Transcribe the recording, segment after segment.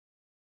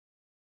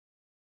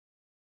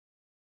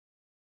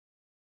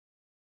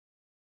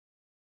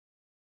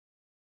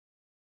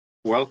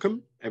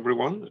Welcome,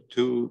 everyone,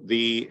 to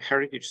the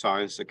Heritage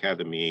Science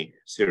Academy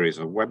series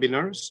of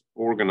webinars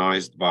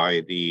organized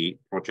by the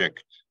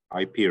project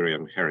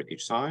IPERION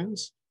Heritage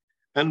Science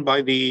and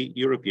by the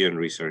European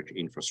Research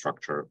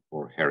Infrastructure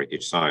for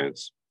Heritage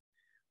Science.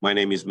 My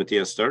name is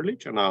Marya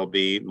Albrecht, and I'll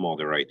be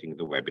moderating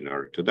the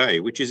webinar today,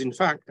 which is in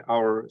fact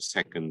our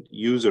second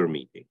user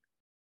meeting.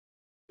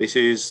 This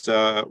is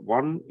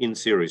one in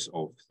series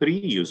of 3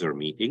 user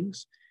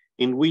meetings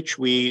in which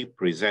we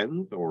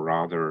present, or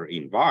rather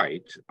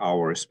invite,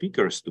 our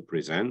speakers to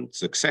present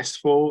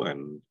successful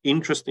and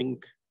interesting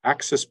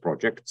access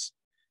projects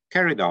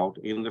carried out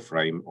in the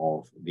frame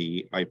of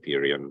the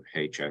IPERION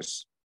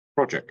HS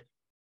project.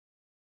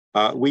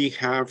 We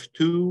have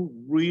 2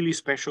 really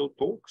special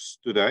talks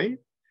today,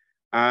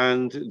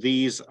 and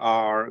these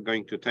are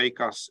going to take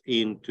us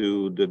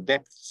into the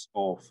depths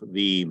of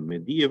the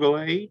medieval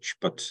age,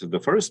 but the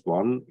first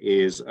one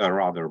is a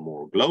rather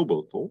more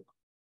global talk,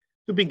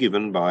 to be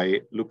given by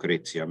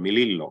Lucrezia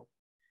Milillo.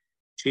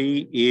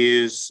 She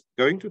is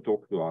going to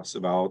talk to us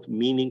about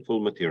meaningful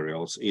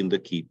materials in the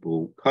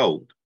Khipu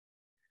Code.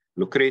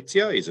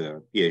 Lucrezia is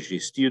a PhD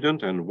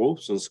student and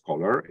Wolfson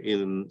Scholar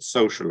in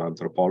social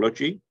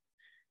anthropology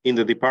in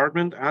the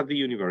department at the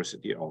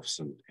University of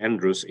St.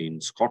 Andrews in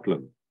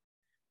Scotland.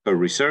 Her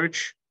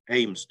research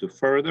aims to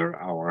further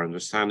our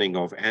understanding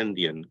of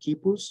Andean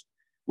quipus,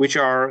 which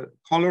are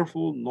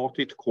colorful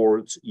knotted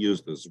cords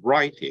used as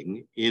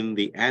writing in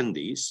the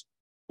Andes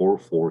for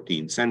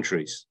 14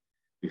 centuries,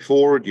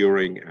 before,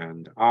 during,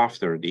 and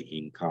after the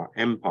Inca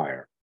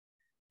Empire.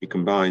 It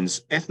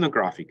combines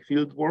ethnographic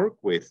fieldwork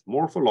with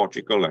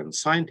morphological and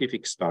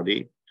scientific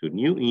study to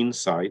new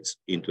insights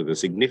into the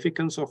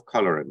significance of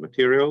color and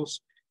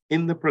materials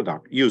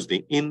used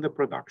in the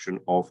production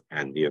of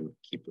Andean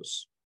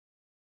quipus.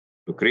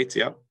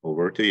 Lucrezia,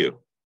 over to you.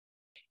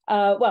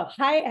 Well,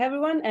 hi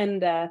everyone,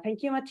 and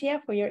thank you,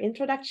 Marya, for your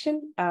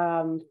introduction.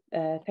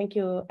 Thank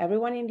you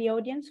everyone in the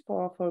audience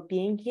for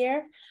being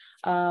here.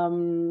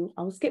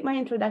 I'll skip my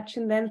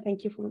introduction then.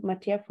 Thank you,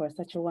 Marya, for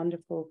such a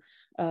wonderful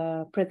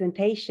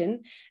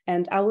presentation.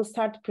 And I will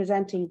start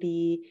presenting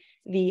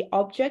the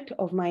object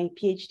of my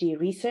PhD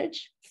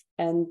research,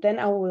 and then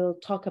I will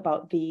talk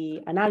about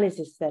the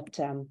analysis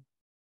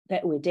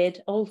that we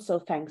did, also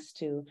thanks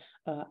to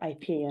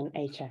IPERION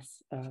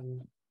HS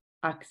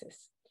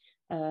Access.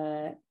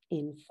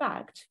 In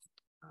fact,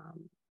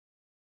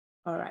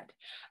 all right,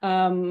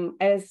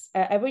 as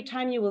every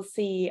time you will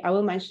see, I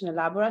will mention a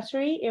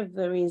laboratory. If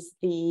there is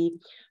the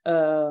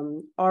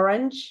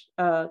orange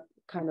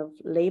kind of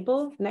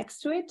label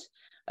next to it,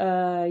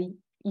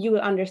 you will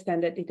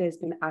understand that it has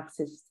been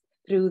accessed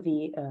through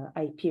the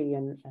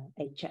IPERION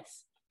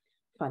HS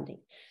funding.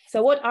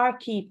 So what are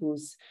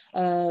quipus?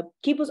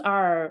 Quipus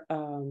are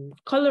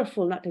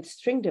colorful knotted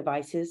string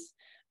devices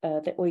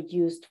that were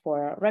used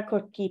for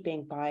record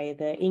keeping by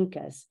the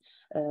Incas.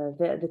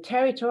 The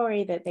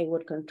territory that they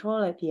would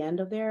control at the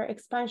end of their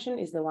expansion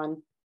is the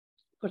one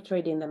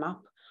portrayed in the map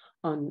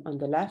on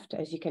the left.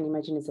 As you can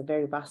imagine, it's a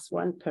very vast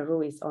one.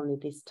 Peru is only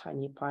this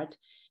tiny part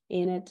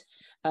in it.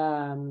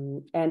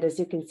 And as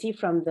you can see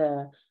from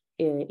the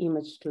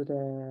image to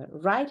the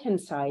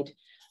right-hand side,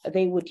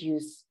 they would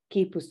use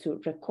quipus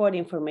to record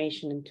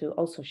information and to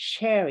also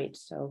share it.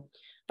 So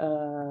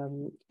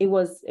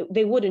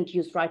they wouldn't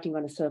use writing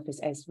on a surface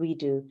as we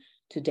do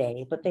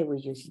today, but they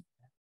would use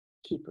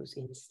quipus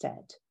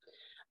instead.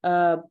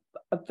 A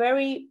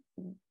very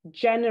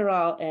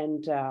general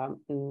and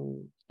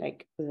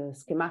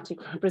schematic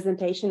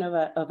representation of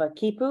a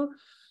quipu,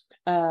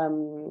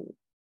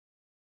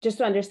 just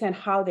to understand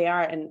how they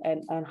are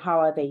and how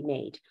are they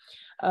made.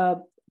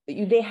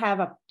 They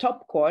have a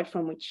top cord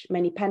from which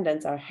many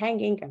pendants are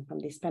hanging, and from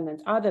these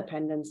pendants, other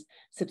pendants,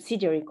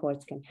 subsidiary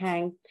cords can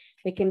hang.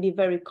 They can be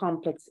very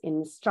complex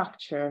in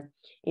structure.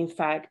 In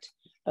fact,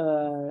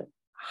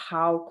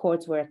 how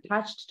cords were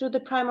attached to the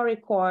primary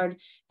cord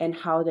and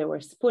how they were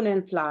spoon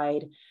and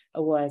plied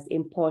was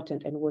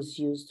important and was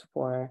used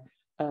for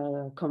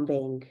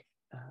conveying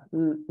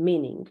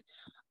meaning.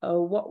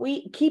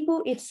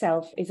 Khipu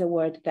itself is a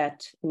word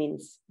that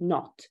means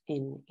knot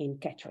in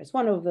Quechua. It's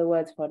one of the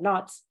words for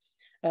knots.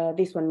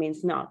 This one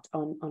means knot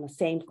on a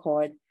same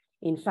cord.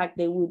 In fact,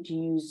 they would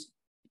use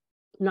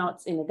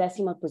knots in a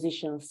decimal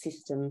positional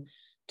system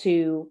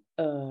to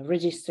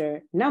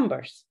register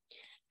numbers.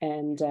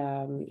 And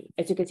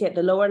as you can see at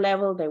the lower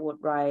level, they would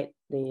write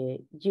the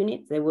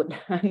units, they would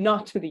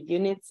knot the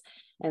units,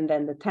 and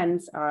then the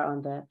tens are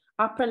on the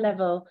upper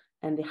level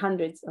and the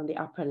hundreds on the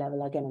upper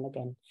level again and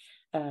again.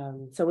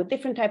 So with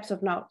different types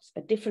of knots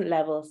at different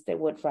levels, they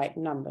would write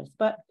numbers.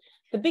 But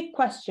the big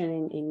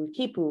question in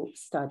Khipu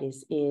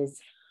studies is,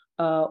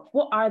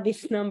 what are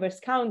these numbers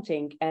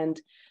counting? And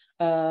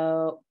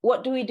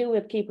what do we do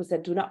with quipus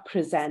that do not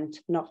present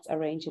knots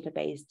arranged in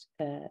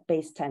a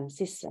base 10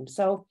 system?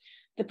 So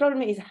the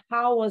problem is,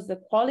 how was the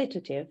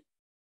qualitative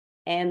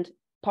and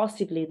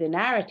possibly the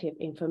narrative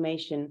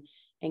information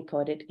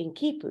encoded in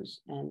quipus?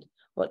 And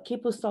what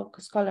Khipu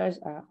scholars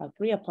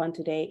agree upon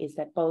today is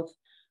that both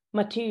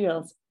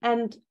materials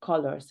and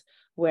colors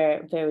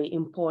were very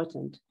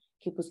important.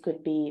 Quipus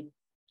could be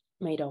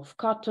made of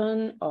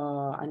cotton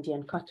or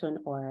Andean cotton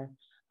or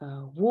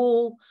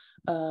wool.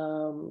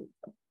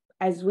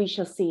 As we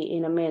shall see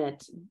in a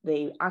minute,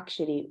 they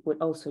actually would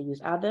also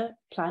use other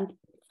plant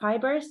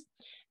fibers,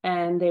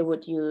 and they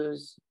would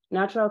use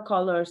natural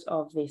colors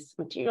of these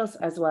materials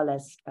as well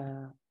as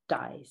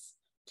dyes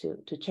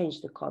to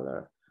change the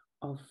color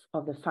of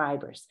the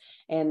fibers.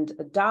 And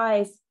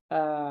dyes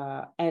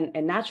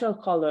and natural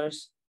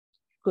colors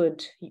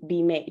could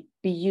be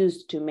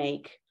used to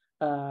make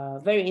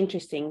very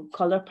interesting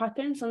color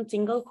patterns on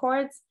single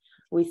cords.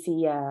 We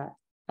see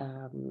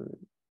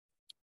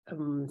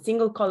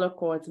single color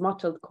cords,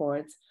 mottled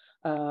cords,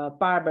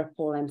 barber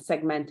pole, and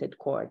segmented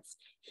cords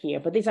here.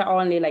 But these are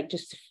only like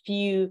just a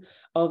few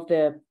of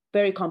the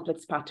very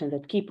complex patterns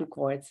that Khipu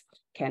cords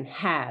can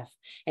have.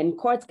 And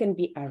cords can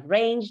be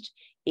arranged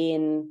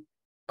in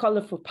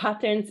colorful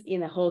patterns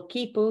in a whole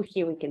Khipu.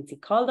 Here we can see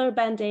color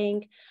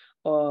banding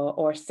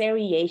or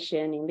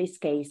seriation, in this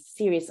case,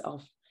 series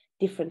of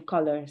different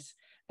colors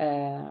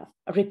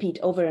repeat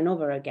over and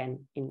over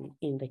again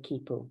in the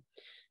Khipu.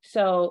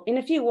 So in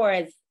a few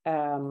words,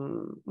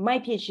 my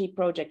PhD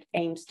project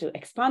aims to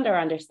expand our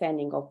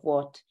understanding of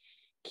what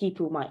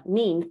Khipu might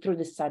mean through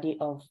the study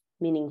of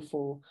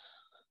meaningful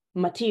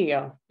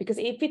material. Because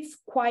if it's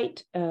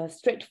quite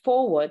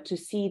straightforward to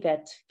see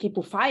that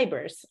Khipu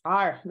fibers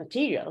are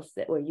materials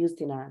that were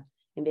used in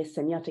this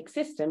semiotic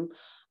system,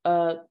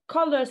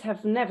 colors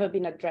have never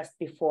been addressed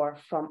before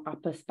from a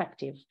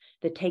perspective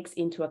that takes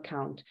into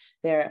account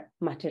their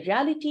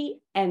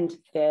materiality and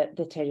their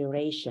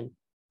deterioration.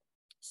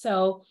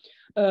 So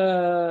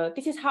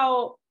this is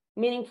how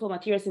meaningful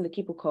materials in the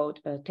Khipu Code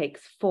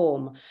takes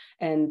form.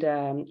 And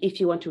if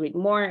you want to read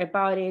more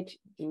about it,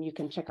 you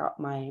can check out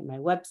my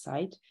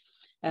website,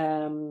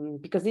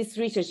 because this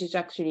research is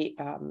actually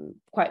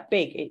quite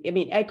big. I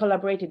mean, I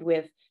collaborated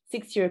with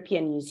 6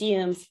 European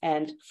museums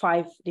and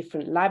 5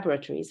 different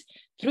laboratories,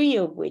 3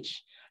 of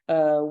which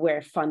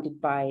were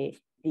funded by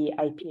the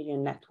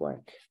IPERION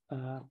network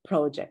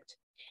project.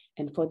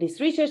 And for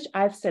this research,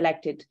 I've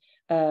selected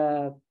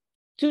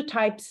 2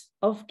 types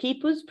of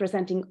Khipus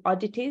presenting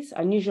oddities,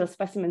 unusual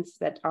specimens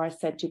that are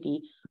said to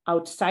be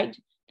outside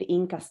the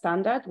Inca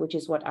standard, which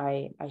is what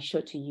I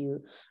showed to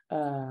you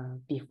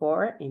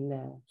before in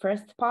the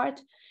first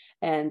part.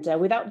 And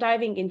without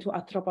diving into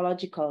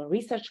anthropological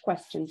research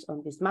questions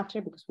on this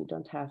matter, because we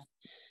don't have,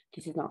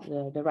 this is not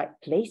the right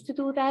place to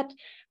do that,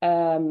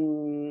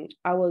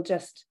 I will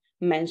just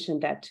mention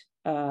that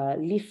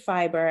leaf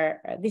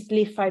fiber, this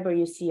leaf fiber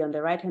you see on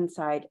the right-hand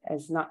side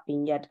has not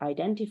been yet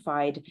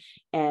identified,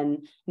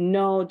 and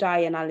no dye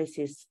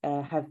analysis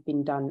have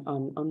been done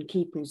on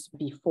Khipus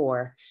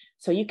before.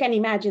 So you can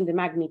imagine the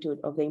magnitude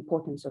of the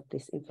importance of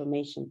this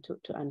information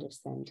to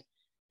understand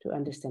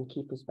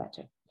Khipus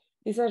better.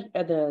 These are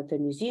the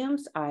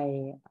museums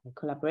I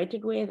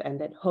collaborated with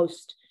and that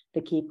host the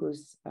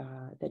Khipus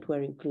that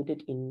were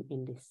included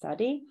in this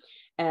study.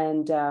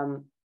 And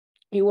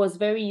it was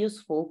very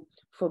useful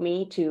for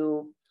me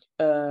to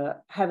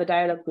have a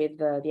dialogue with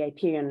the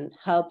IPERION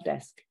help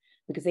desk,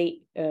 because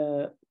they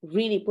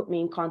really put me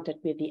in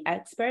contact with the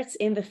experts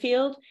in the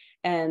field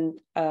and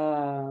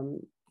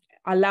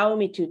allow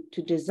me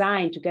to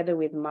design, together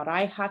with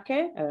Marya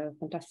Albrecht, a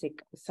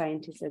fantastic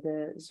scientist at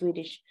the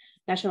Swedish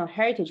National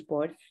Heritage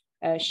Board.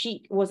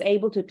 She was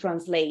able to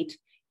translate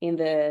in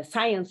the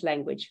science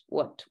language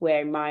what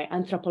were my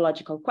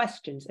anthropological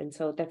questions. And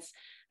so that's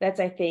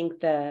I think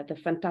the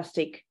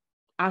fantastic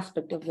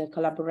aspect of the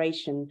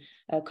collaboration,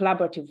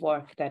 collaborative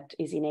work that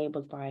is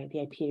enabled by the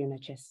IPERION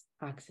HS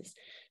Access.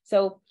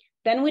 So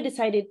then we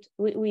decided,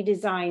 we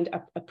designed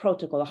a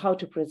protocol, how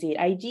to proceed.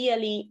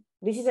 Ideally,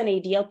 this is an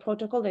ideal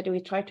protocol that we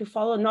try to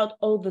follow. Not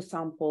all the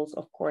samples,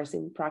 of course,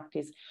 in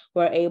practice,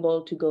 were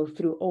able to go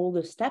through all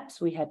the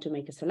steps. We had to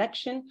make a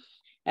selection.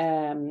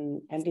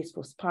 And this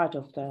was part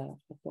of the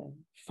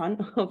fun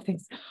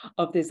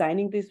of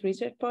designing this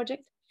research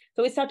project.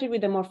 So we started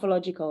with a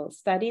morphological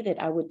study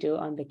that I would do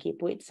on the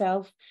Khipu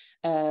itself.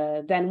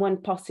 Then when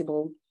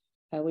possible,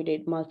 we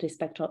did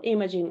multispectral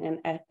imaging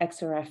and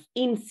XRF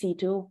in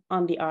situ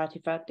on the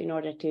artifact in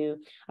order to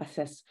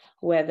assess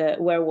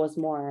where was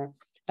more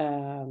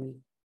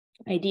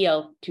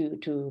ideal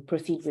to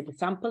proceed with the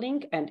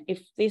sampling. And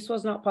if this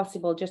was not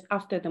possible, just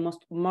after the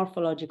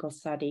morphological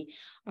study,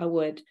 I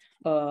would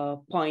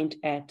point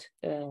at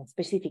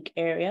specific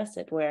areas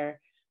that were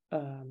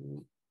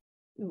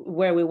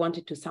where we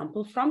wanted to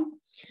sample from.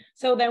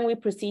 So then we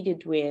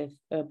proceeded with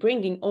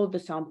bringing all the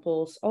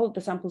samples. All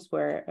the samples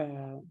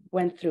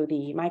went through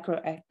the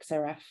micro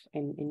XRF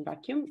in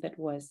vacuum that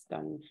was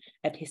done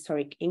at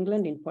Historic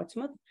England in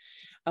Portsmouth.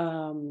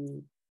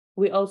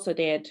 We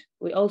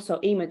also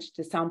imaged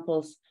the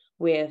samples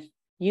with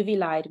UV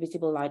light,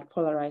 visible light,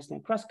 polarized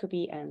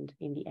microscopy, and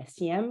in the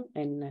SCM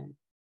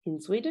in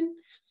Sweden.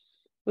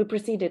 We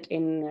proceeded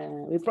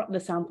we brought the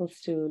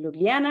samples to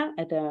Ljubljana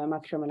at the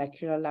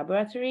macromolecular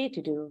laboratory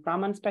to do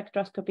Raman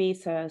spectroscopy,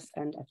 SIRS,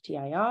 and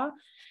FTIR.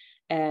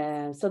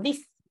 So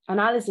this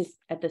analysis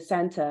at the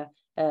center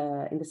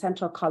in the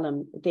central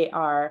column, they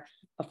are,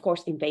 of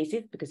course,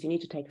 invasive because you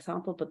need to take a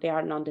sample, but they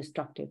are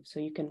non-destructive. So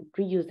you can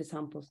reuse the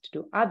samples to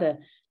do other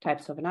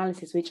types of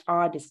analysis, which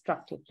are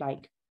destructive,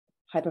 like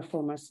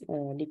high-performance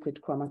liquid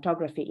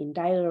chromatography in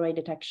diode array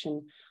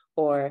detection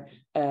or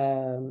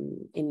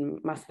in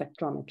mass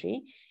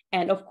spectrometry.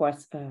 And of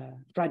course,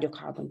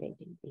 radiocarbon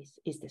dating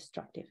is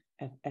destructive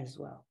as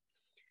well.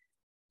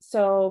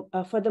 So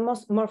for the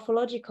most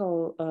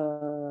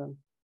morphological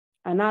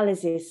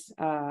analysis,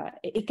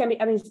 it can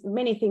be, I mean,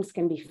 many things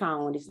can be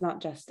found. It's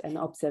not just an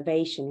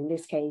observation. In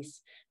this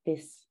case,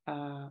 this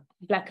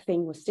black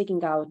thing was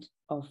sticking out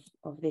of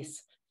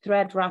this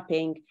thread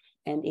wrapping,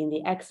 and in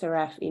the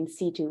XRF in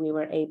situ, we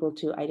were able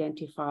to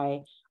identify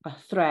a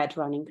thread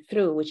running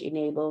through, which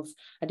enables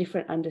a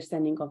different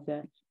understanding of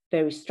the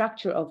very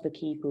structure of the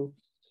Khipu.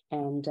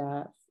 And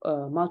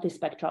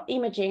multispectral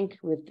imaging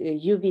with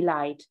UV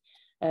light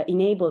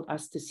enabled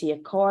us to see a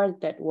core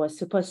that was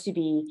supposed to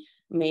be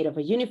made of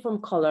a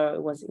uniform color.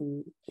 It was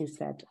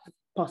instead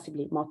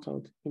possibly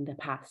mottled in the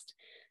past.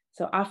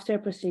 So after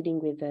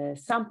proceeding with the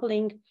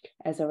sampling,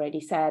 as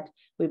already said,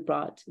 we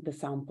brought the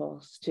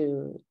samples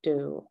to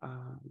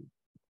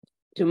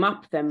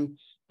map them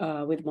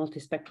with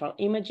multispectral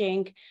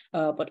imaging,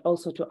 but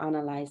also to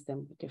analyze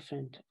them with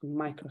different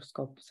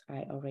microscopes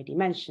I already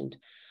mentioned.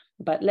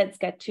 But let's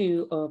get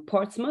to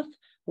Portsmouth,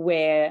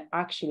 where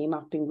actually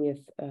mapping with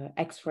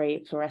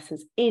X-ray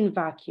fluorescence in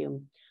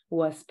vacuum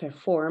was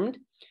performed.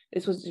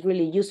 This was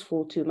really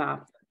useful to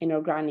map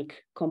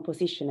inorganic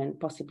composition and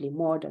possibly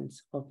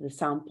mordants of the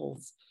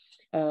samples.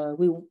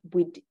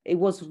 It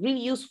was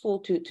really useful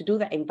to do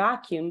that in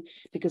vacuum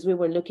because we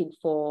were looking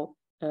for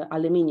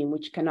aluminium,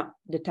 which cannot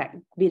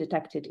be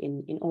detected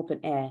in open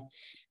air.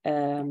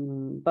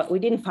 But we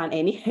didn't find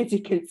any, as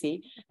you can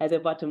see at the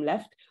bottom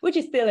left, which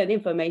is still an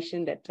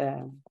information that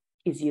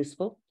is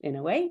useful in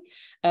a way.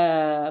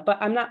 But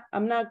I'm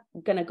not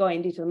going to go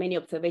into detail. Many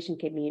observations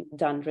can be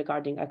done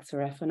regarding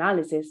XRF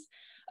analysis.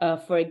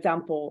 For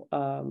example,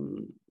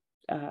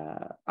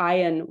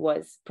 iron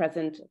was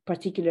present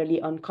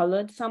particularly on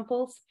colored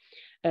samples,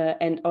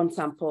 and on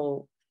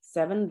sample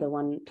 7, the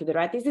one to the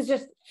right. This is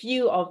just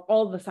few of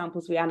all the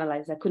samples we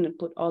analyzed. I couldn't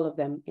put all of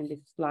them in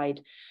this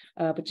slide,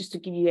 but just to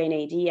give you an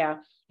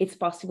idea, it's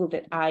possible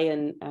that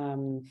iron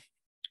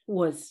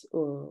was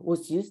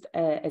used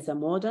as a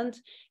mordant,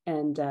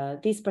 and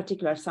this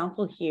particular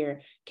sample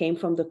here came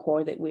from the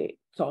core that we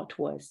thought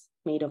was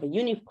made of a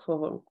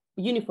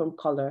uniform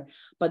color,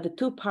 but the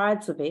two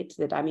parts of it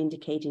that I'm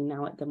indicating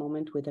now at the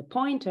moment with a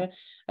pointer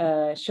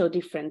show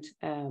different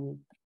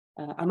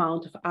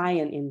amount of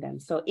iron in them.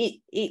 So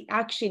it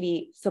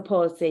actually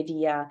supports the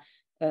idea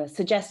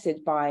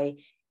suggested by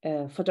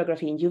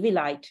photography in UV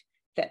light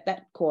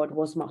that core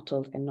was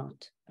mottled and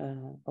not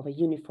of a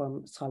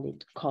uniform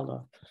solid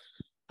color.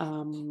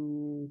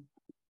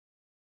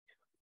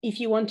 If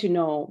you want to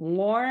know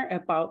more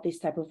about this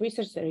type of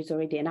research, there is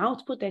already an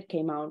output that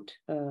came out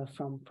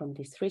from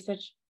this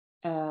research.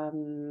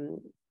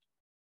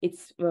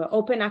 It's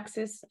open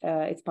access.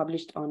 It's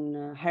published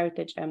on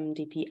Heritage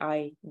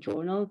MDPI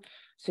journal,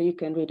 so you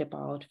can read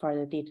about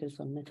further details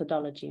on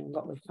methodology and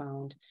what we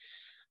found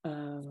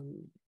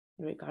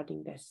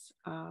regarding this.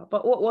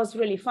 But what was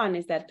really fun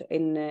is that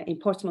in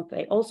Portsmouth,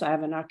 they also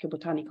have an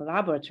archaeobotanical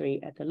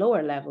laboratory at the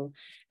lower level.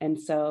 And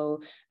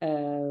so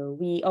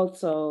we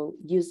also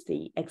used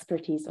the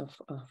expertise of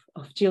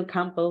Jill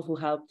Campbell, who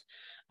helped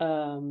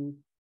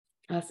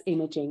us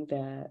imaging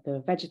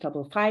the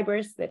vegetable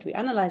fibers that we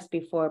analyzed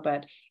before,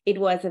 but it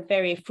was a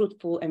very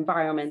fruitful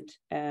environment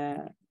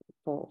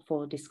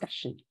for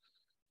discussion.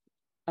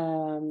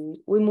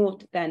 We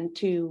moved then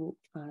to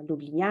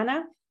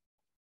Ljubljana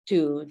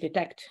to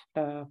detect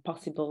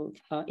possible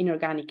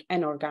inorganic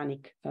and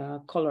organic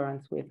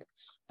colorants with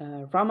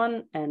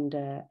Raman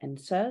and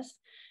SURS.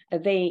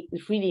 They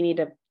really need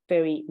a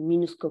very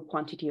minuscule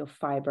quantity of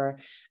fiber,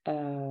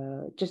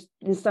 just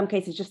in some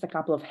cases, just a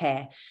couple of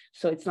hair.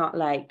 So it's not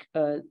like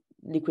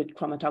liquid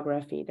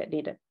chromatography that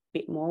need a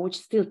bit more, which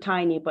is still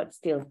tiny, but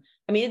still,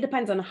 I mean, it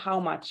depends on how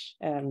much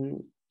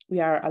we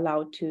are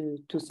allowed to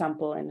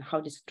sample and how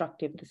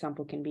destructive the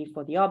sample can be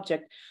for the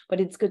object. But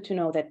it's good to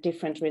know that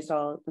different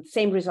results, the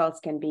same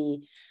results can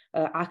be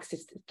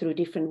accessed through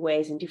different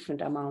ways and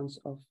different amounts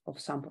of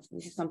samples.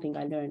 This is something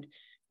I learned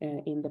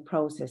in the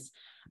process.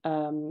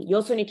 You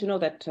also need to know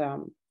that,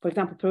 for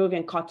example,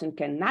 Peruvian cotton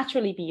can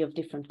naturally be of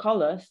different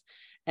colors.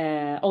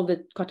 All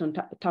the cotton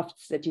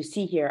tufts that you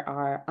see here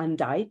are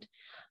undyed.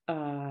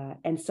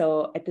 And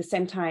so at the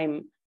same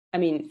time, I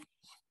mean,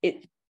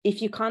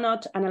 if you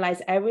cannot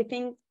analyze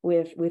everything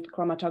with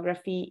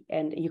chromatography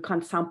and you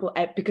can't sample,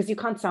 because you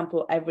can't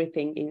sample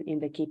everything in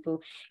the Khipu,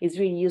 it's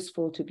really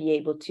useful to be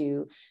able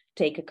to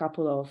take a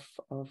couple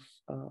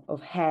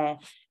of hair,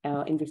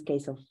 in this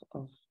case of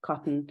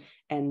cotton,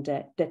 and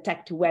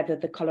detect whether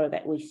the color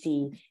that we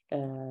see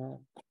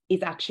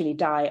is actually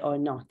dye or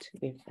not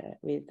with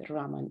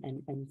Raman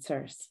and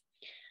SURS.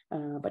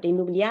 But in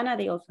Ljubljana,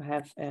 they also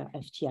have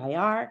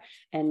FTIR,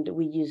 and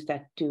we use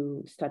that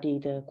to study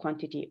the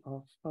quantity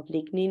of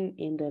lignin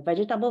in the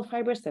vegetable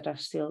fibers that are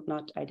still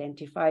not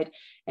identified.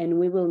 And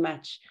we will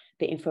match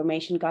the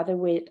information gathered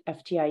with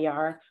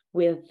FTIR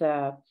with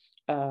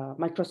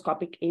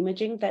microscopic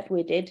imaging that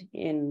we did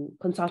in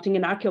consulting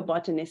an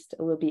archaeobotanist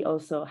will be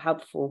also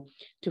helpful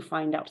to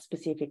find out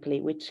specifically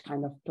which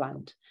kind of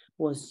plant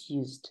was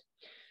used.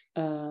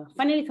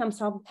 Finally, some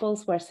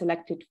samples were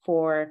selected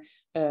for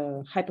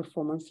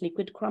high-performance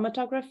liquid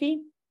chromatography,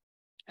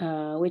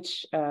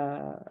 which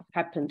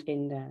happened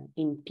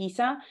in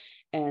Pisa,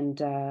 and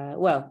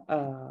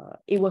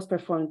it was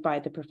performed by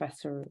the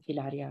Professor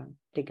Ilaria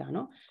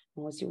Degano.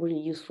 It was really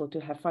useful to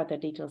have further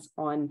details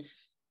on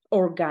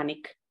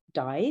organic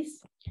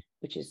dyes,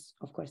 which is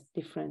of course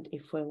different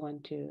if we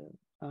want to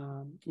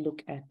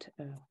look at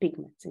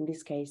pigments. In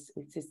this case,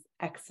 it is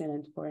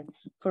excellent for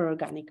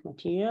organic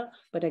material.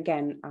 But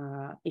again,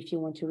 if you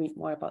want to read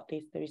more about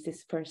this, there is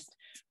this first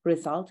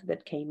result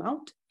that came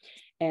out.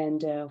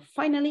 And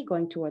finally,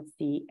 going towards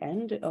the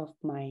end of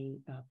my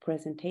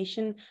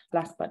presentation,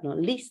 last but not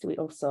least, we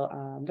also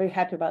are very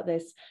happy about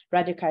this,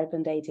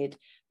 radiocarbon dated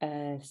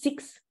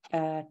 6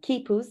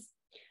 Khipus,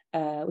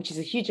 which is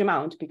a huge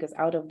amount because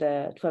out of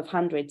the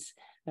 1200s,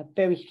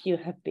 very few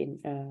have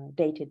been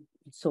dated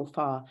so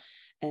far.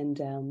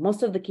 And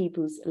most of the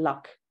Khipus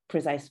lack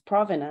precise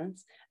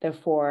provenance.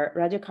 Therefore,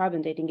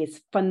 radiocarbon dating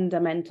is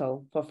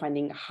fundamental for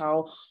finding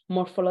how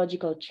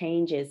morphological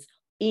changes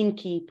in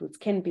Khipus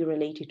can be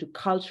related to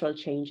cultural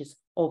changes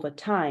over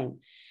time.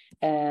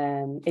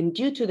 And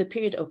due to the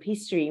period of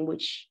history in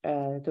which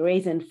the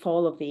rise and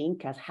fall of the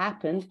Incas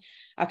happened,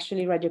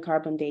 actually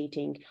radiocarbon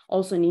dating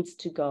also needs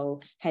to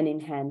go hand in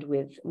hand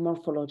with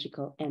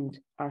morphological and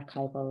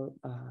archival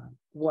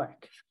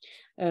work.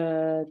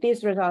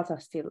 These results are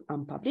still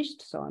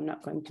unpublished, so I'm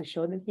not going to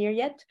show them here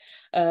yet,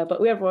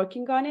 but we are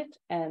working on it.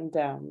 And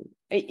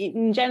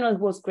in general, it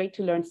was great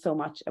to learn so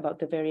much about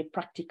the very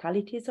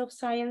practicalities of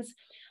science,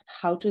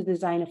 how to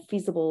design a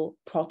feasible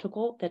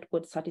protocol that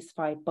would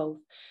satisfy both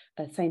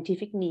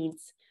scientific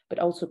needs, but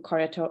also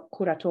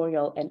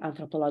curatorial and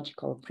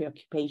anthropological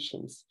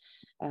preoccupations.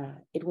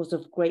 It was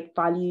of great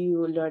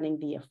value learning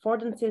the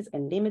affordances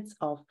and limits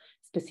of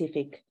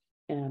specific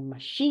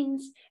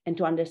machines and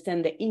to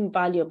understand the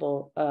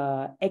invaluable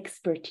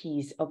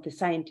expertise of the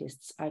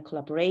scientists I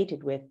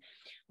collaborated with,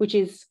 which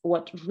is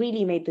what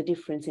really made the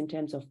difference in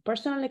terms of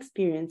personal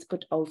experience,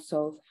 but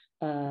also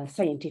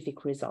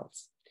scientific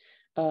results.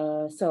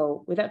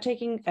 So without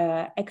taking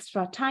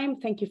extra time,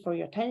 thank you for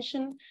your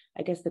attention.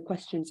 I guess the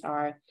questions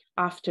are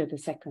after the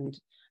second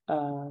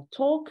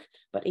talk,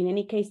 but in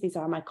any case, these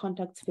are my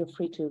contacts. Feel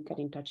free to get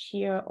in touch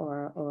here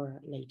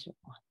or later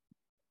on.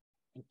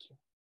 Thank you.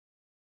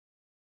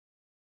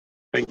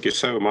 Thank you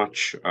so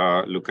much,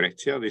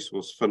 Lucrezia. This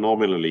was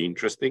phenomenally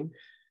interesting.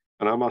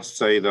 And I must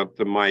say that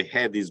my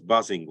head is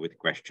buzzing with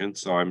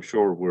questions, so I'm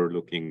sure we're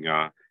looking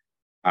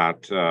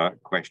at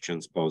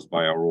questions posed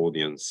by our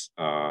audience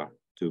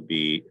to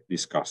be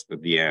discussed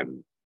at the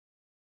end.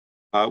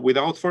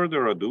 Without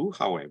further ado,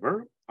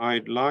 however,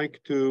 I'd like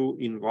to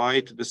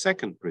invite the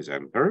second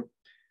presenter,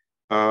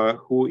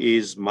 who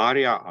is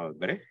Marya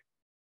Albrecht,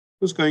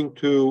 who's going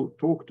to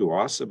talk to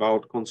us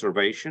about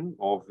conservation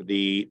of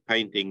the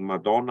painting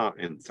Madonna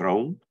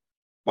Enthroned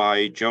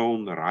by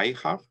Joan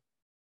Reixach.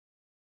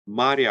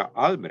 Marya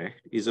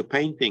Albrecht is a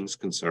paintings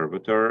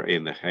conservator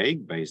in The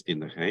Hague, based in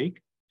The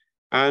Hague,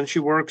 and she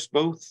works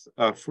both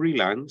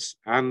freelance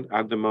and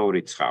at the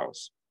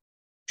Mauritshuis.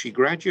 She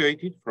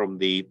graduated from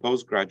the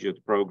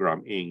postgraduate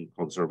program in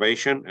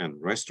conservation and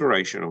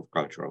restoration of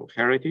cultural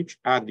heritage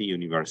at the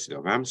University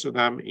of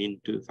Amsterdam in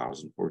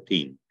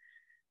 2014.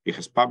 She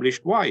has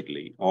published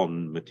widely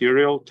on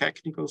material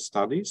technical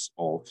studies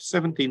of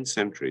 17th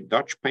century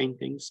Dutch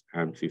paintings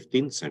and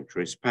 15th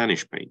century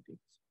Spanish paintings.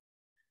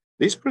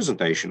 This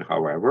presentation,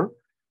 however,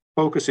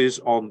 focuses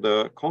on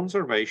the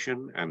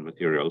conservation and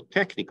material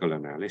technical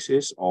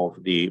analysis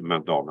of the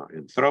Madonna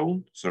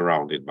Enthroned,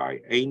 surrounded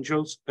by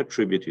angels,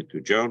 attributed to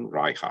Joan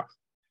Reixach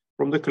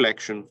from the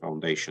collection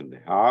Foundation de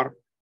Haar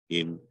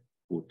in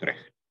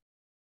Utrecht.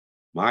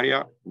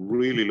 Marya,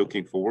 really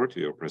looking forward to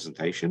your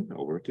presentation.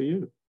 Over to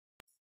you.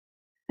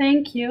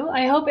 Thank you.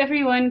 I hope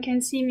everyone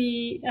can see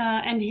me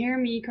and hear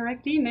me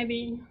correctly.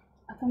 Maybe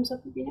a thumbs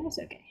up would be nice.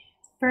 Okay,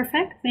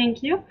 perfect.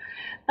 Thank you.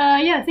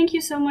 Yeah, thank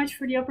you so much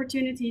for the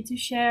opportunity to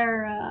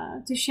share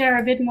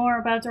a bit more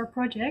about our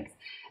project.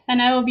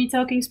 And I will be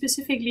talking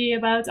specifically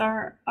about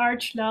our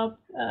ARCHLAB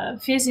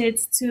visit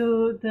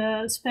to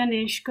the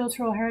Spanish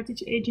Cultural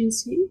Heritage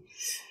Agency.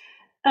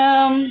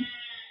 Oh,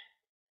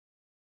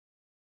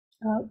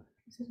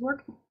 does this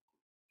work?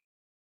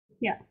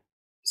 Yeah.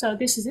 So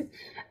this is it.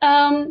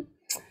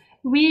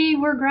 We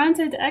were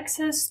granted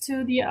access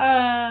to the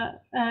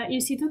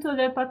Instituto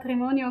del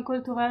Patrimonio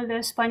Cultural de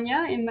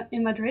España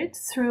in Madrid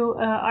through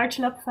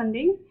ARCHLAB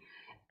funding.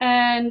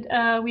 And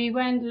we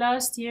went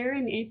last year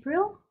in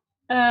April.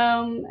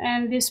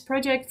 And this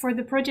project, for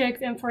the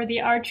project and for the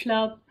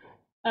ARCHLAB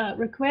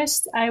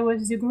request, I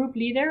was the group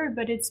leader,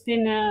 but it's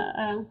been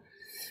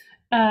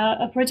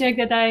a project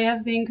that I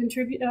have been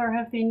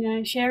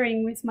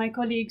sharing with my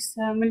colleagues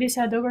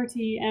Melissa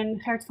Dougherty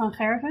and Gert van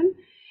Gerven.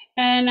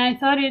 And I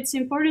thought it's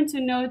important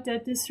to note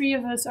that the three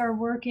of us are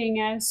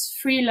working as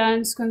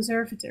freelance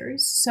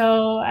conservators.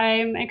 So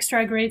I'm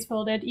extra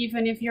grateful that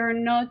even if you're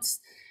not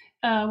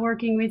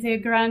working with a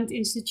grant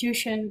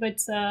institution, but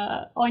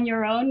on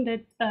your own,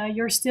 that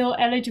you're still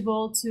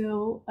eligible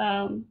to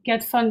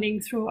get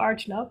funding through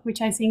ARCHLAB, which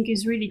I think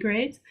is really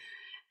great.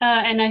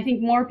 And I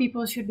think more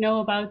people should know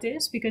about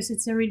this because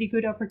it's a really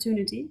good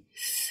opportunity.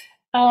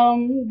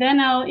 Then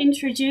I'll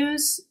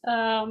introduce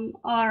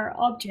our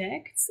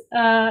object.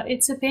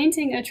 It's a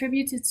painting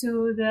attributed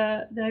to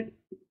the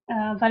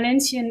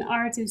Valencian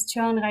artist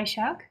Joan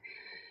Reixach.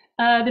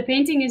 The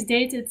painting is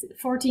dated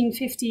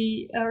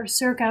 1450 or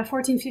circa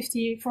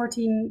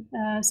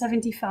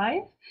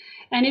 1450-1475,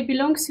 and it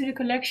belongs to the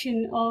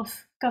collection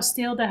of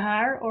Kasteel de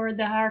Haar or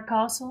the Haar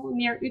Castle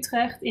near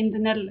Utrecht in the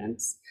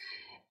Netherlands.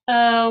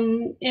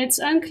 It's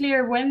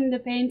unclear when the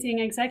painting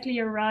exactly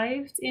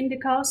arrived in the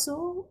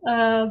castle,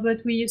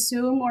 but we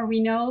assume or we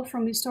know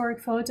from historic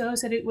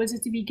photos that it was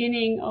at the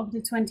beginning of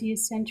the 20th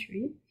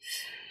century.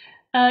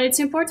 It's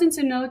important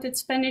to note that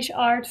Spanish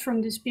art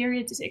from this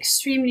period is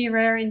extremely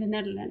rare in the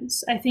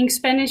Netherlands. I think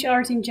Spanish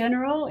art in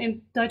general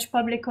in Dutch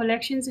public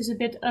collections is a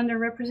bit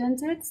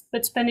underrepresented,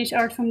 but Spanish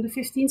art from the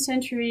 15th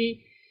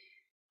century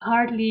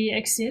hardly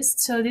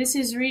exists. So this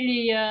is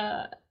really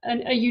a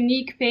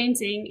unique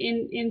painting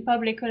in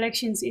public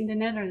collections in the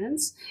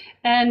Netherlands.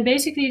 And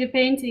basically the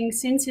painting,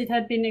 since it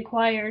had been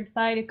acquired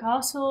by the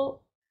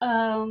castle,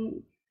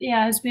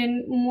 has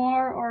been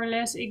more or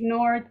less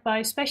ignored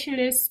by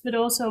specialists, but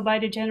also by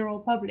the general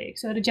public.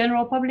 So the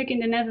general public in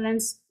the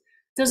Netherlands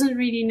isn't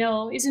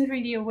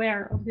really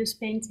aware of this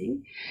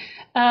painting.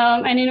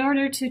 And in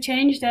order to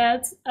change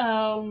that,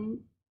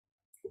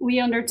 we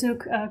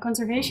undertook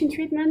conservation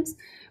treatment,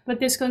 but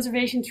this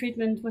conservation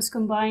treatment was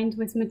combined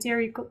with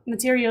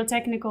material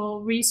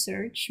technical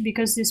research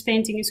because this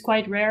painting is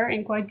quite rare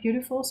and quite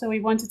beautiful. So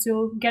we wanted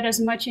to get as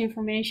much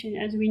information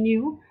as we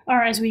knew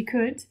or as we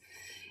could.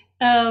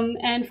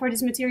 And for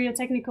this material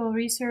technical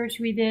research,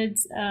 we did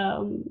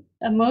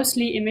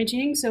mostly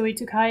imaging. So we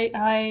took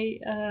high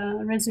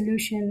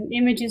resolution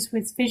images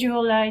with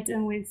visual light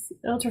and with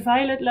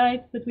ultraviolet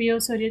light, but we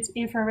also did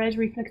infrared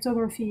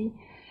reflectography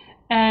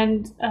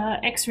and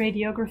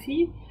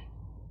X-radiography.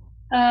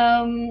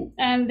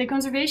 And the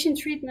conservation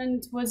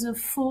treatment was a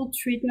full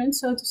treatment,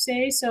 so to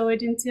say. So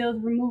it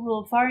entailed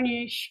removal of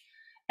varnish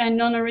and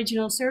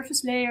non-original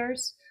surface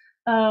layers,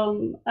 a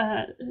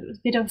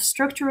bit of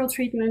structural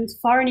treatment,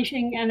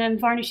 varnishing, and then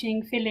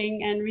varnishing,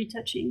 filling, and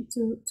retouching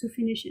to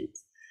finish it.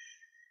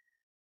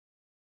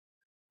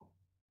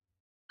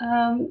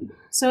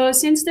 So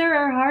since there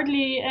are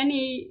hardly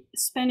any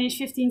Spanish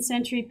 15th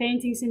century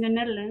paintings in the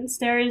Netherlands,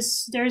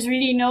 there's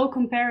really no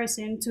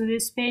comparison to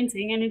this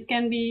painting, and it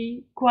can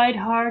be quite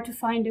hard to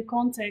find the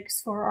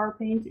context for our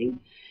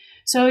painting.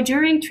 So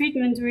during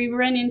treatment, we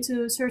ran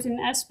into certain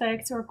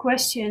aspects or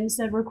questions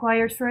that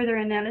required further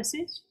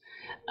analysis,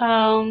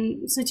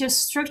 such as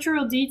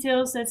structural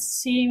details that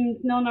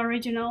seemed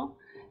non-original,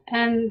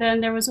 and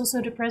then there was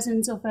also the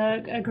presence of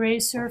a gray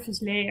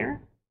surface layer.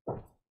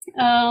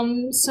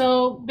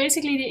 So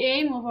basically the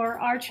aim of our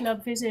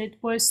ARCHLAB visit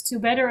was to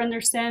better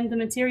understand the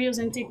materials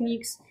and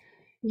techniques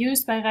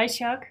used by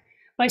Reixach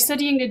by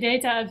studying the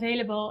data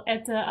available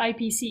at the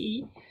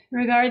IPCE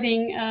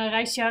regarding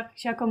Reixach,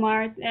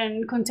 Jacomart,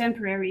 and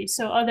contemporaries,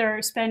 so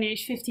other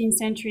Spanish 15th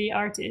century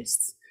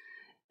artists.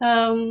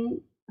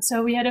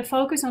 So we had a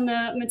focus on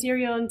the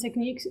materials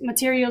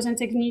and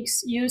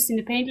techniques used in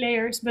the paint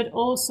layers, but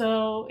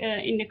also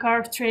in the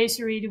carved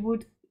tracery, the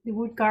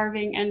wood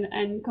carving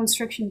and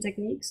construction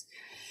techniques.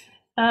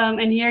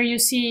 And here you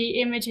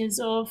see images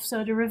of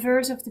the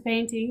reverse of the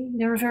painting,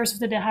 the reverse of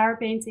the De Haar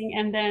painting,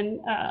 and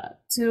then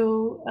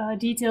two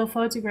detailed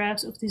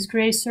photographs of this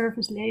gray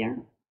surface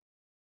layer.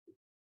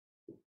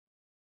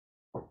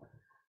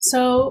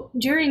 So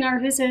during our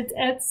visit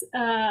at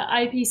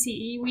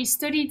IPCE, we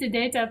studied the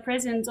data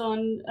present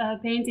on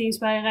paintings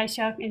by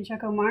Reixach and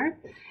Jacomart.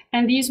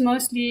 And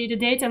the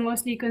data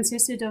mostly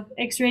consisted of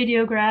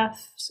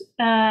X-radiographs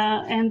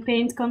and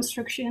paint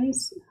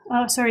cross-sections,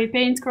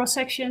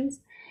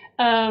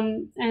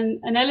 and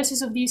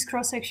analysis of these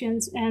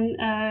cross-sections and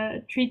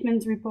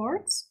treatment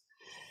reports.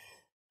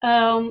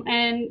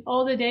 And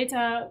all the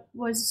data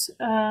was,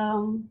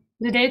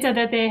 the data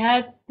that they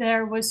had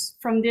there was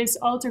from this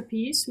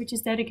altarpiece, which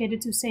is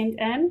dedicated to Saint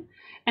Anne,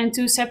 and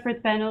two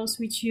separate panels,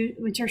 which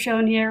are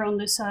shown here on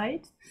the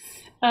side.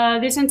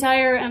 This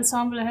entire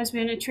ensemble has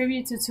been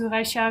attributed to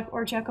Reixach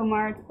or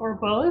Jacomart or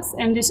both,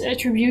 and this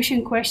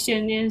attribution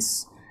question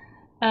is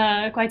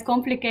quite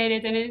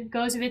complicated, and it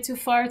goes a bit too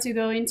far to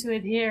go into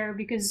it here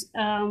because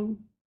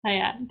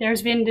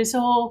there's been this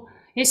whole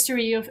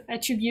history of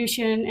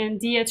attribution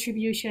and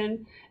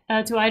de-attribution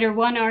to either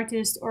one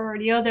artist or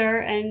the other,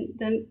 and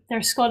then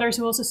there's scholars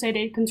who also say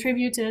they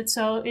contributed,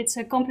 so it's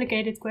a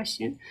complicated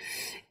question.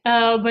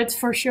 But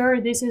for sure,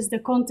 this is the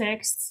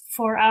context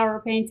for our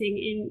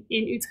painting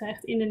in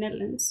Utrecht, in the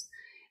Netherlands.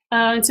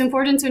 It's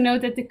important to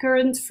note that the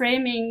current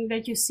framing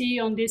that you see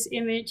on this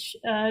image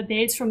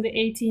dates from the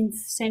 18th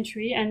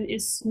century and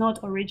is not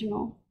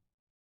original.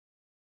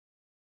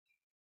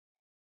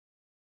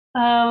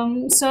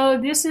 So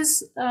this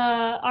is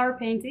our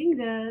painting,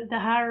 the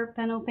Haar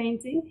panel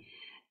painting.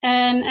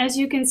 And as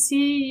you can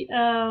see,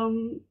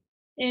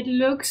 it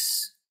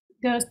looks,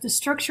 the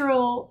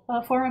structural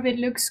form of it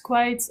looks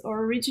quite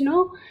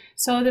original.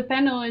 So the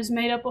panel is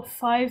made up of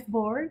 5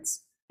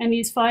 boards, and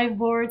these 5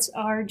 boards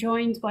are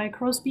joined by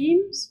cross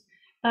beams.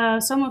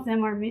 Some of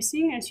them are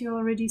missing, as you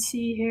already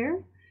see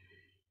here.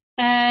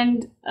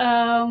 And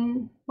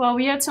well,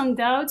 we had some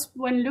doubts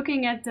when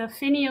looking at the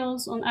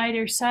finials on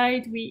either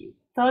side. We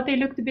thought they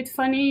looked a bit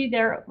funny.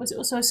 There was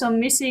also some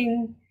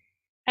missing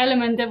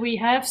element that we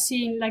have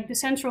seen, like the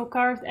central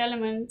carved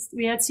element.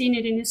 We had seen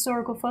it in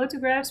historical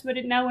photographs, but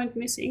it now went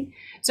missing.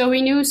 So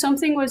we knew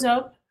something was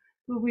up,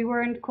 but we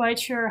weren't quite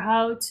sure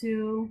how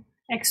to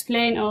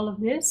explain all of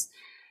this.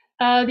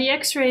 The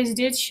X-rays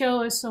did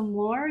show us some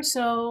more.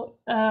 So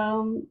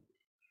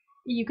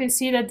you can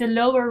see that the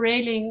lower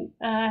railing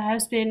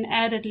has been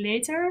added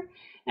later,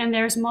 and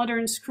there's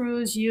modern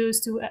screws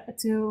used to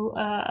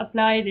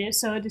apply this.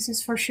 So this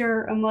is for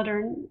sure a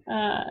modern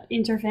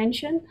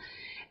intervention.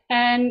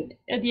 And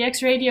the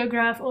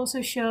X-radiograph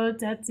also showed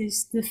that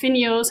the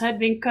finials had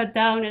been cut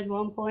down at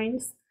one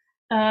point,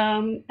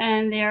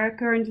 and they are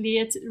currently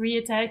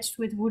reattached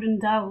with wooden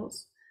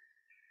dowels.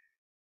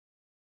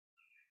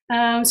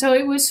 So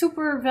it was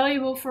super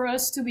valuable for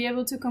us to be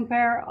able to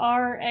compare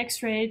our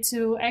X-ray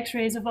to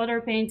X-rays of other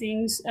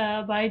paintings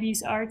by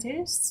these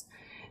artists.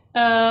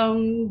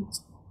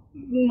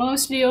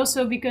 Mostly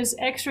also because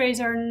X-rays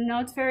are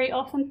not very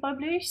often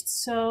published.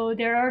 So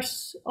there are,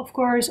 of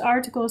course,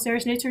 articles,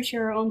 there's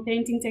literature on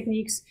painting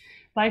techniques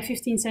by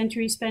 15th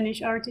century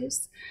Spanish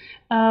artists.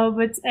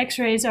 But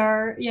X-rays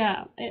are,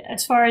 yeah,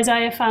 as far as I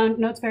have found,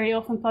 not very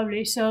often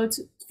published. So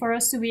for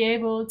us to be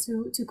able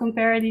to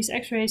compare these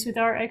X-rays with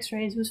our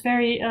X-rays was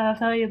very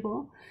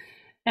valuable.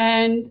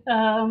 And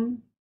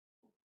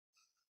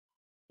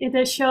it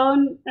has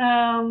shown,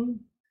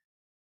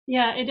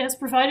 yeah, it has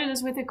provided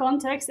us with the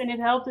context, and it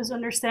helped us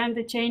understand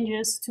the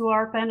changes to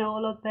our panel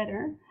a lot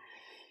better.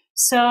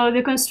 So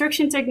the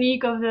construction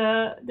technique of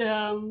the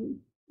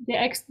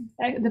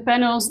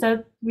panels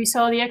that we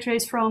saw the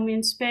X-rays from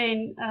in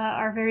Spain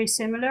are very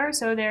similar.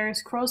 So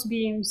there's cross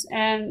beams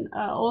and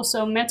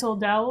also metal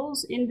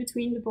dowels in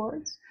between the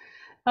boards.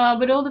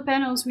 But all the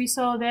panels we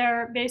saw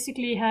there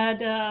basically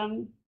had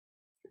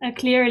a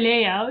clear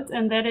layout,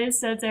 and that is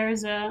that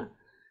there's a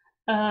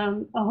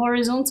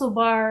horizontal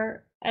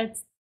bar at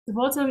the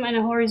bottom and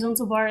a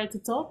horizontal bar at the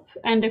top,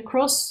 and the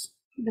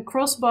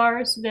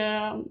crossbars,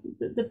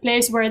 the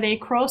place where they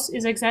cross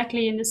is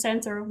exactly in the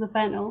center of the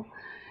panel.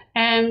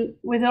 And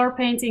with our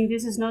painting,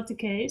 this is not the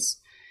case.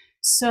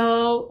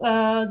 So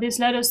this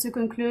led us to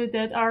conclude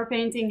that our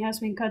painting has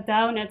been cut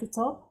down at the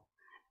top.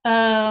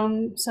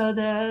 So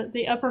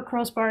the upper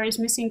crossbar is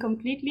missing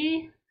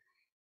completely.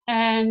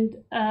 And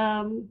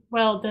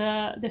well,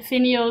 the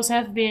finials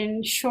have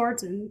been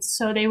shortened,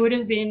 so they would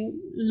have been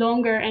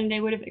longer and they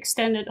would have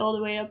extended all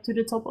the way up to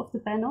the top of the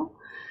panel.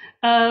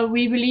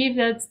 We believe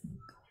that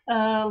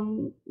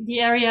the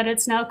area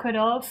that's now cut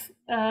off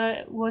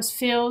was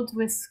filled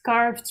with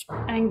carved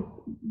and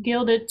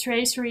gilded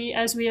tracery,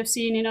 as we have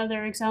seen in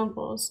other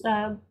examples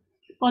of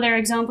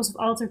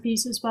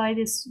altarpieces by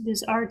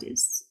this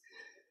artist.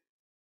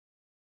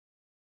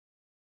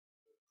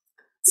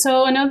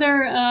 So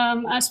another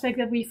aspect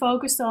that we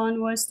focused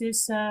on was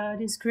this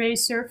gray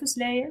surface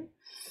layer.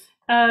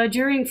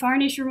 During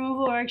varnish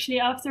removal, or actually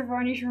after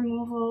varnish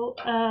removal,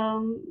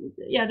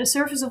 yeah, the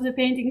surface of the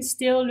painting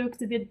still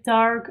looked a bit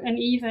dark,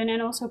 uneven, and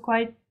also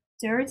quite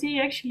dirty,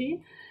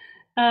 actually.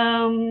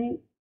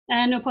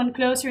 And upon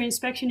closer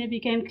inspection, it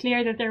became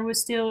clear that there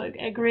was still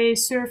a gray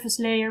surface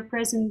layer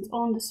present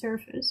on the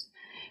surface.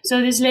 So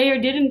this layer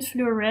didn't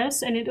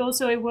fluoresce, and it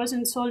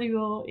wasn't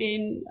soluble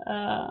in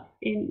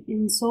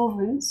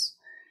solvents.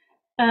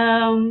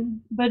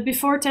 But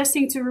before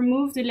testing to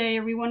remove the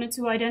layer, we wanted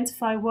to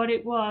identify what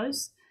it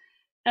was,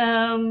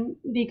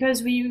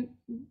 because we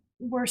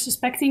were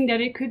suspecting that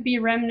it could be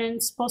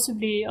remnants,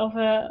 possibly of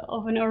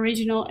an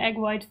original egg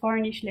white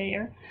varnish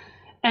layer.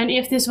 And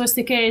if this was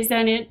the case,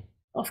 then it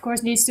of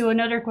course leads to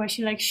another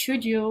question, like,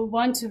 should you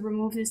want to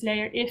remove this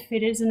layer if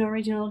it is an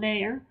original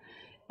layer?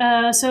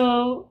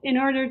 So in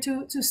order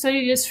to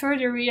study this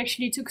further, we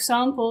actually took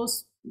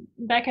samples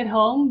back at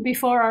home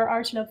before our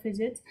ARCHLAB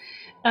visit.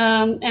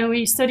 And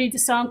we studied the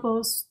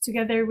samples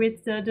together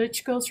with the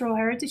Dutch Cultural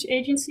Heritage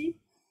Agency.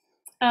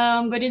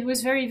 But it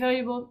was very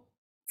valuable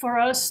for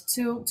us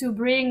to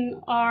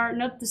bring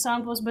not the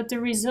samples, but the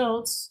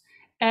results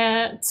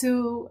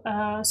to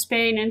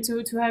Spain, and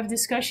to have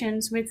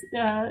discussions with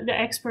the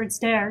experts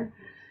there.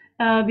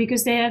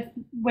 Because they have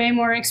way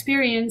more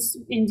experience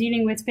in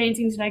dealing with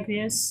paintings like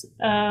this,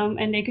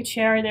 and they could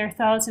share their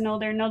thoughts and all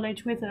their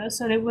knowledge with us.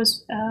 So it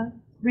was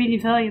really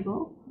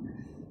valuable.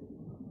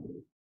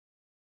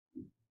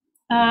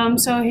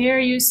 So here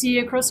you see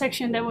a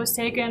cross-section that was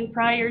taken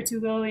prior to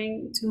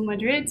going to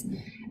Madrid.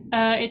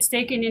 It's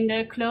taken in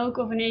the cloak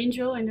of an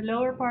angel in the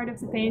lower part of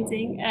the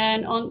painting,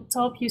 and on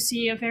top you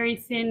see a very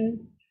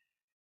thin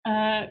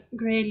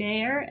gray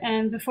layer,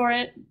 and before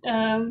it,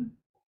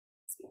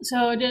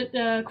 so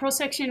the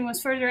cross-section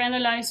was further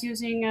analyzed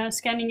using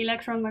scanning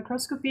electron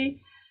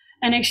microscopy,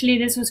 and actually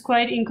this was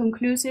quite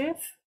inconclusive,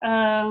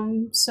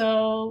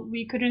 so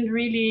we couldn't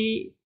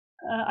really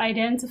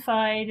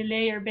identify the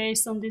layer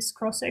based on this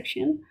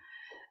cross-section.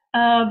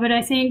 But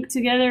I think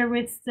together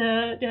with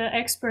the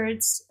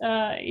experts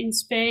in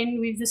Spain,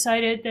 we've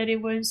decided that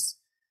it was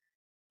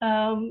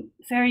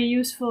very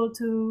useful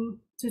to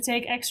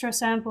take extra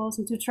samples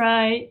and to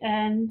try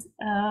and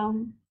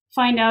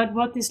find out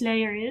what this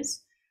layer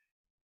is,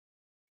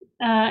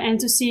 and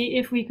to see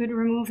if we could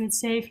remove it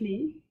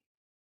safely.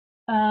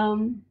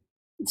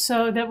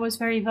 So that was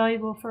very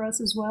valuable for us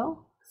as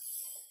well.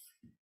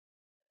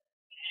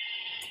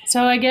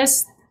 So I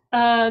guess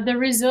the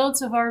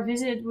results of our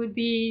visit would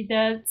be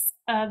that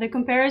the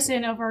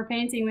comparison of our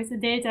painting with the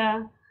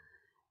data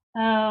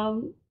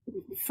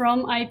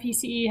from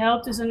IPCE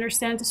helped us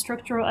understand the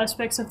structural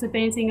aspects of the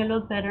painting a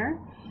lot better.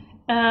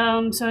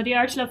 So the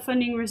ARCHLAB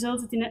funding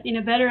resulted in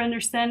a better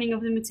understanding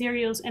of the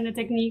materials and the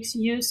techniques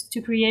used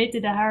to create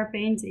the Dahar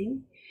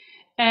painting.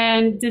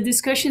 And the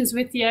discussions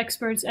with the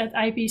experts at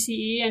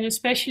IPCE, and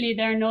especially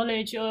their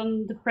knowledge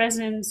on the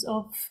presence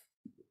of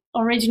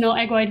original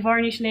egg white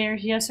varnish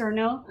layers, yes or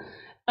no,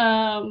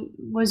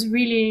 was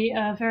really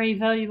very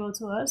valuable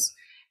to us.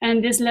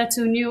 And this led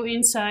to new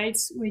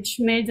insights, which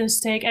made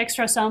us take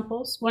extra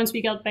samples once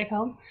we got back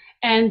home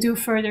and do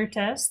further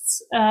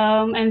tests.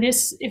 And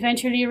this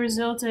eventually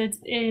resulted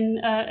in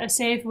a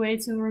safe way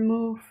to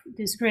remove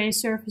this gray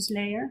surface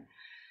layer.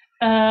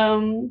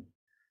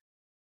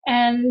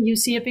 And you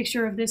see a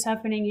picture of this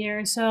happening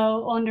here.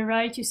 So on the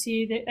right, you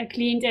see a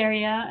cleaned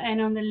area,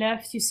 and on the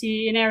left, you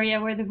see an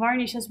area where the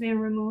varnish has been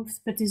removed,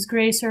 but this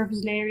gray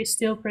surface layer is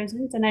still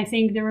present. And I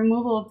think the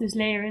removal of this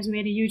layer has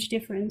made a huge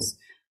difference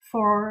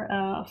for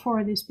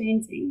this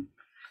painting.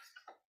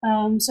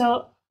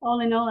 So all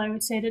in all, I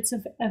would say that's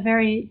a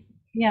very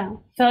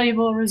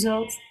valuable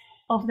result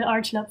of the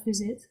ARCHLAB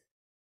visit.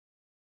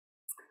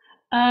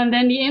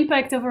 Then the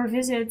impact of our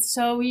visit.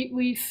 So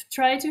we've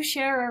tried to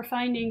share our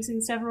findings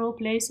in several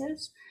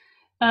places.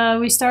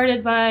 We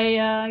started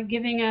by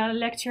giving a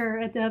lecture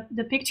at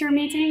the picture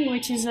meeting,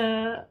 which is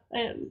a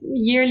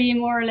yearly,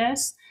 more or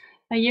less,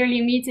 a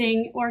yearly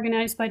meeting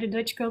organized by the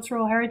Dutch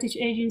Cultural Heritage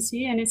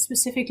Agency, and it's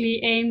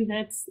specifically aimed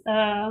at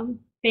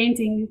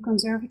painting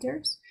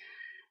conservators.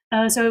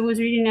 So it was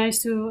really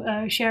nice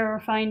to share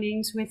our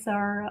findings with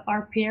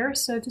our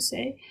peers, so to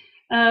say.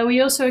 We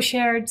also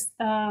shared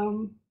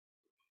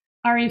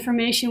our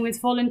information with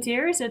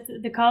volunteers at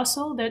the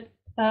castle that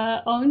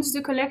owns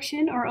the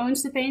collection or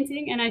owns the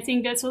painting. And I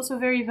think that's also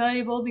very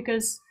valuable,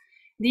 because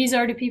these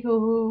are the people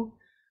who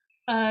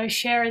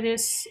share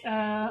this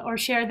or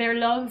share their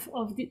love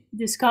of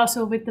this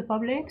castle with the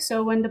public.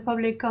 So when the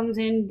public comes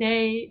in,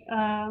 they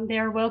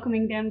are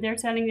welcoming them, they're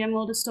telling them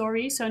all the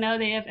stories. So now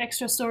they have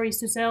extra stories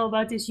to tell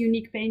about this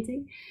unique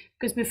painting,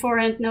 because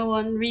beforehand no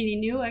one really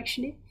knew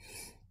actually.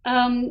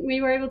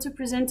 We were able to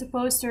present a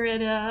poster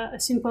at a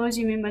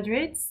symposium in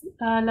Madrid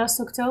last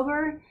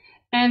October.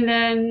 And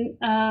then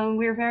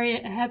we're very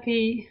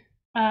happy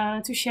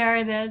to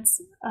share that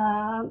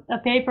a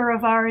paper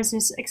of ours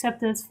is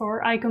accepted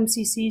for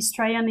ICOMCC's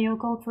triennial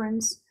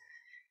conference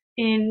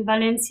in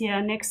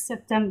Valencia next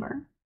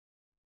September.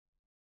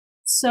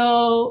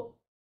 So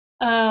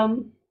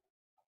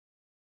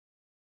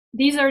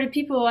these are the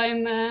people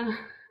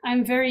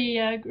I'm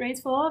very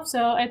grateful of.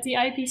 So at the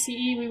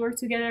IPCE, we worked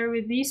together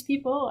with these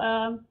people,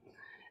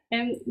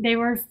 and they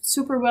were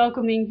super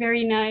welcoming,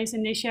 very nice,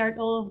 and they shared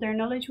all of their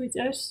knowledge with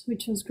us,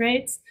 which was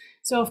great.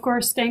 So of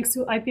course, thanks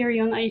to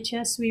IPERION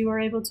HS, we were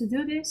able to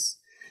do this.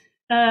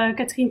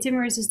 Katrien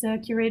Timmers is the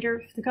curator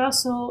of the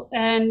castle,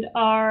 and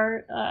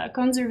our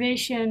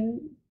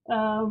conservation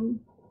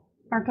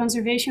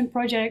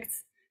project,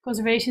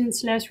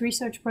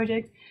 conservation/research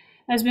project,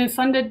 has been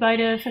funded by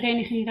the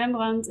Vereniging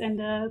Rembrandt and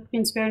the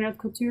Prins Bernhard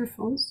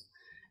Cultuurfonds,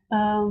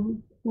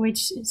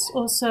 which is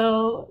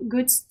also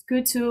good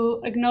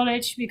to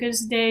acknowledge,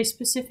 because they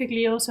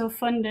specifically also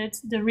funded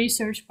the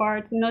research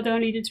part, not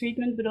only the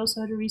treatment, but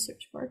also the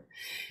research part.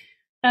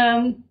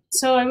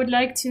 So I would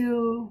like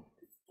to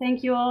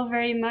thank you all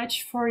very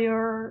much for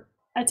your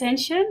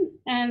attention.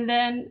 And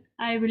then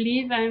I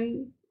believe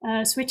I'm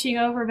switching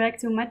over back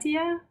to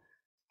Mattia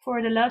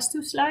for the last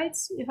 2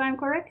 slides, if I'm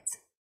correct.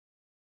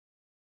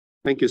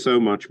 Thank you so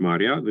much,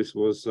 Marya. This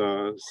was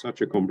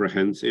such a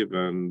comprehensive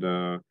and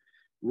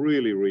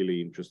really,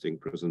 really interesting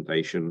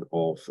presentation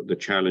of the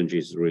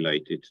challenges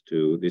related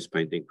to this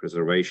painting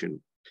preservation.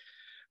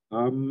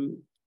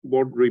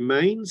 What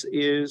remains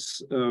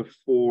is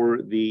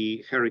for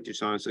the Heritage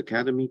Science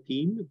Academy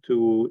team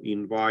to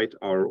invite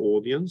our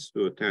audience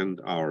to attend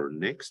our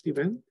next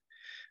event.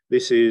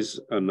 This is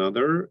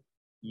another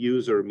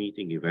user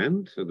meeting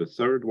event, the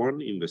 3rd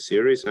one in the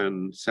series,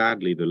 and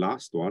sadly the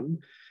last one.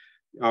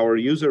 Our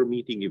user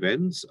meeting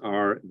events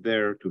are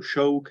there to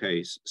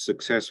showcase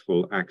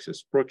successful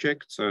access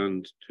projects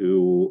and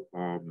to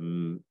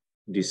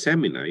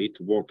disseminate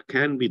what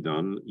can be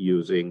done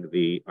using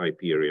the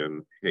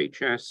IPERION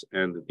HS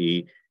and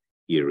the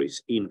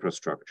IRIS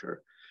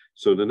infrastructure.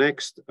 So the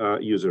next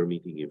user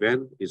meeting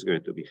event is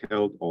going to be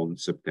held on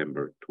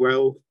September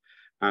 12th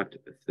at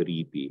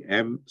 3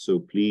 p.m. So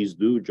please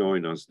do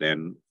join us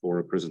then for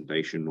a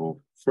presentation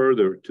of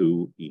further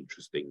two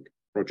interesting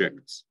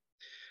projects.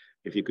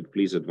 If you could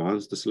please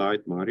advance the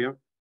slide, Marya.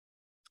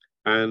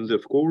 And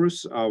of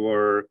course,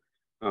 our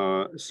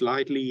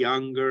slightly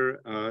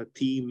younger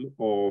team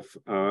of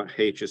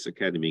HS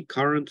Academy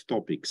Current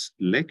Topics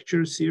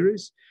lecture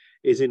series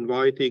is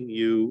inviting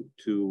you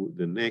to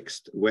the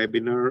next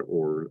webinar,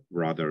 or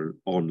rather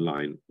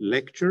online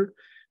lecture,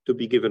 to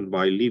be given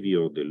by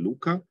Livio De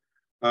Luca,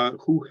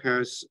 who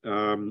has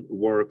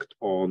worked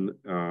on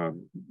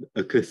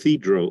a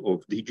cathedral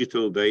of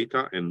digital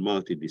data and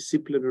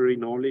multidisciplinary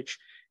knowledge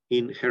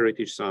in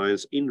heritage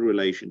science in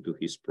relation to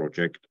his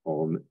project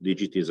on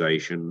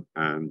digitization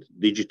and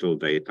digital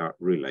data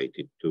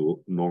related to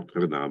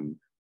Notre Dame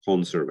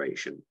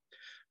conservation.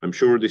 I'm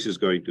sure this is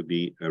going to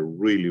be a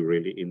really,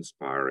 really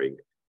inspiring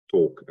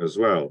talk as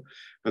well.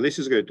 And this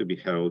is going to be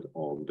held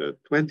on the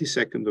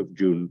 22nd of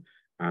June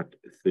at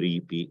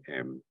 3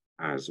 p.m.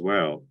 as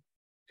well.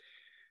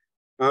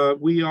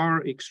 We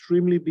are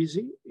extremely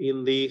busy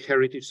in the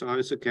Heritage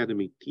Science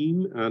Academy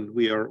team, and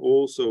we are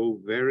also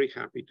very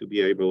happy to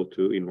be able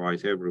to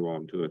invite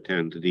everyone to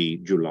attend the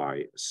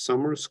July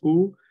Summer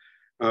School,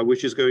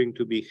 which is going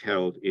to be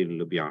held in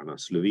Ljubljana,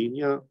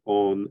 Slovenia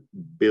on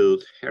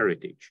Build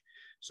Heritage.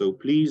 So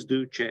please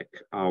do check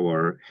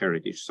our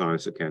Heritage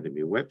Science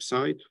Academy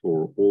website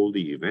for all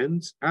the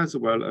events, as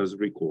well as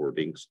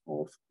recordings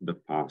of the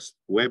past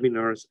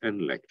webinars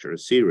and lecture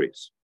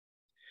series.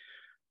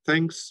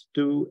 Thanks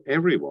to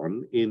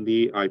everyone in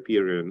the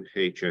IPERION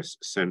HS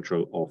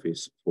Central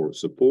Office for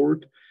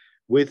support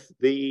with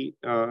the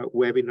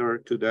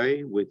webinar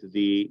today, with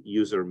the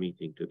user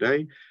meeting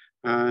today.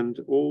 And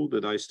all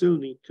that I still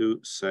need to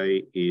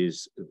say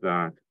is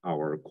that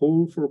our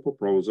call for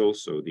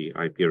proposals, so the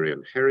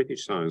IPERION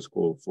Heritage Science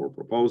call for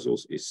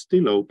proposals, is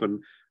still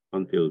open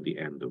until the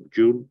end of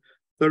June,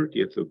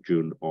 30th of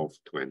June of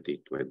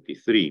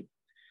 2023.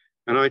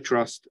 And I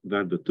trust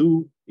that the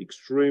two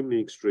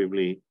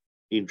extremely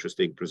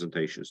interesting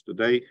presentations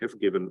today have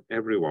given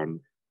everyone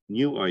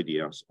new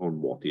ideas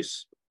on what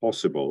is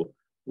possible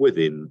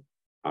within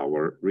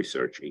our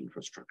research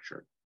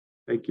infrastructure.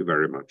 Thank you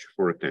very much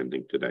for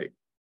attending today.